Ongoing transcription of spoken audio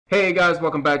Hey guys,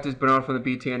 welcome back. This is Bernard from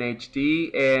the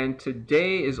BTNHD, and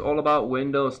today is all about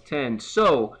Windows 10.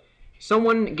 So,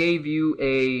 someone gave you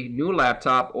a new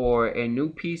laptop or a new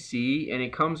PC, and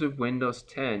it comes with Windows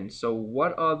 10. So,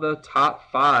 what are the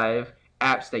top 5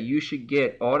 apps that you should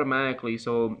get automatically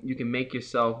so you can make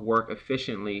yourself work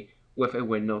efficiently with a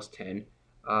Windows 10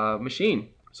 machine?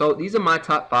 So, these are my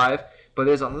top 5, but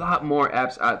there's a lot more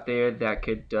apps out there that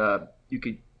you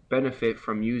could benefit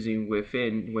from using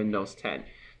within Windows 10.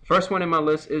 First one in my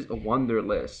list is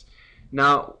Wunderlist.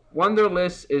 Now,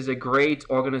 Wunderlist is a great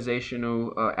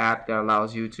organizational app that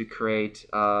allows you to create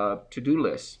to-do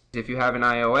lists. If you have an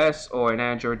iOS or an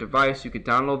Android device, you could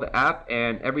download the app,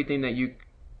 and everything that you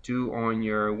do on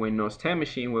your Windows 10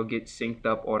 machine will get synced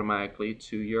up automatically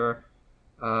to your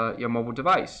mobile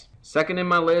device. Second in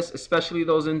my list, especially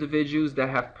those individuals that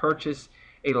have purchased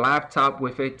a laptop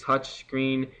with a touch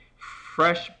screen,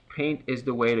 Fresh Paint is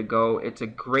the way to go. It's a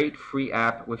great free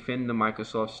app within the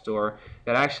Microsoft Store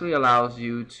that actually allows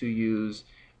you to use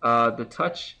the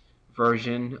touch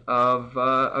version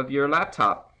of your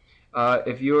laptop.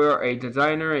 If you're a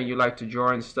designer and you like to draw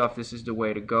and stuff, this is the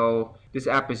way to go. This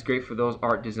app is great for those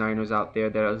art designers out there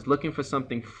that are looking for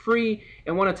something free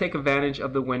and want to take advantage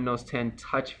of the Windows 10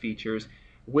 touch features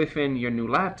within your new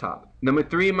laptop. Number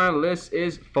 3 in my list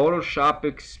is Photoshop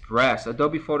Express.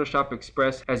 Adobe Photoshop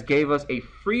Express has gave us a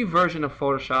free version of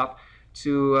Photoshop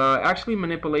to actually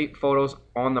manipulate photos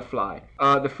on the fly.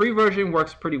 The free version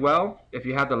works pretty well. If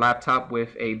you have the laptop with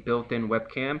a built-in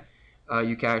webcam,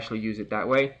 you can actually use it that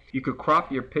way. You could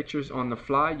crop your pictures on the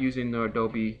fly using the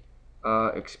Adobe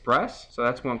Express, so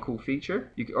that's one cool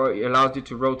feature. It allows you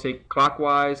to rotate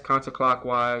clockwise,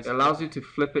 counterclockwise. It allows you to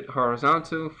flip it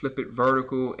horizontal, flip it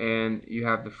vertical, and you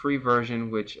have the free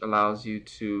version, which allows you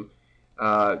to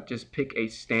just pick a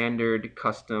standard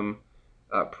custom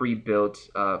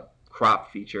pre-built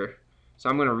crop feature. So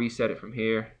I'm going to reset it from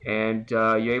here, and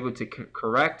you're able to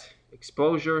correct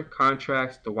exposure,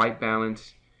 contrast, the white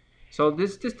balance. So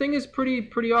this thing is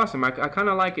pretty awesome. I kind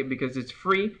of like it because it's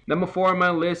free. Number 4 on my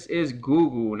list is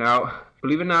Google. Now,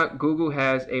 believe it or not, Google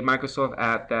has a Microsoft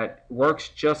app that works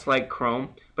just like Chrome,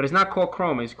 but it's not called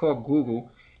Chrome, it's called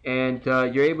Google. And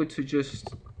you're able to just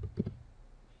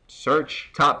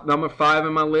search. Number 5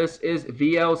 on my list is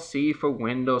VLC for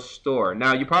Windows Store.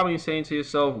 Now, you're probably saying to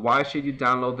yourself, why should you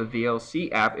download the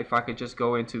VLC app if I could just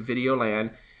go into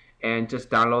Videoland and just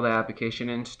download the application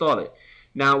and install it?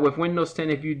 Now, with Windows 10,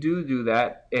 if you do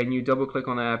that and you double click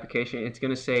on the application, it's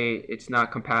going to say it's not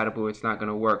compatible, it's not going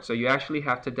to work. So you actually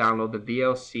have to download the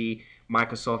VLC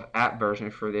Microsoft app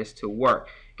version for this to work.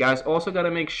 Guys, also got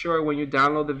to make sure when you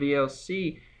download the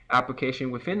VLC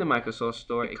application within the Microsoft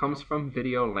Store, it comes from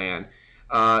Videoland.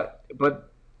 But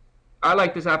I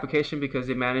like this application because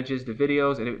it manages the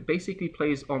videos and it basically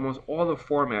plays almost all the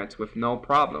formats with no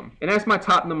problem. And that's my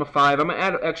top number 5. I'm going to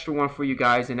add an extra one for you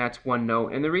guys, and that's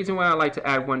OneNote. And the reason why I like to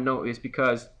add OneNote is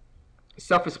because it's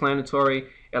self-explanatory.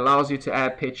 It allows you to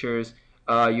add pictures.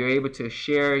 You're able to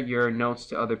share your notes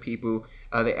to other people.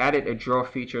 They added a draw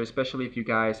feature, especially if you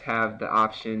guys have the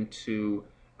option to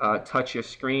touch your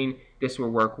screen. This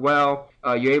will work well.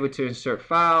 You're able to insert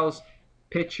files,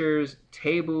 pictures,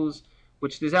 tables,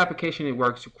 which this application, it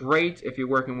works great if you're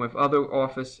working with other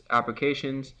Office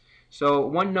applications. So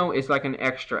OneNote is like an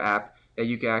extra app that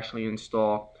you can actually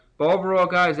install. But overall,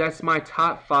 guys, that's my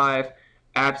top 5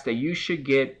 apps that you should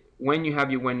get when you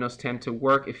have your Windows 10 to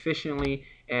work efficiently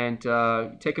and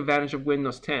take advantage of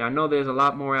Windows 10. I know there's a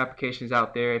lot more applications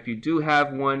out there. If you do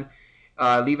have one,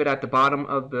 leave it at the bottom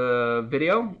of the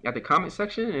video, at the comment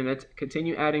section, and let's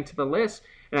continue adding to the list.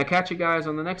 And I'll catch you guys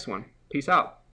on the next one. Peace out.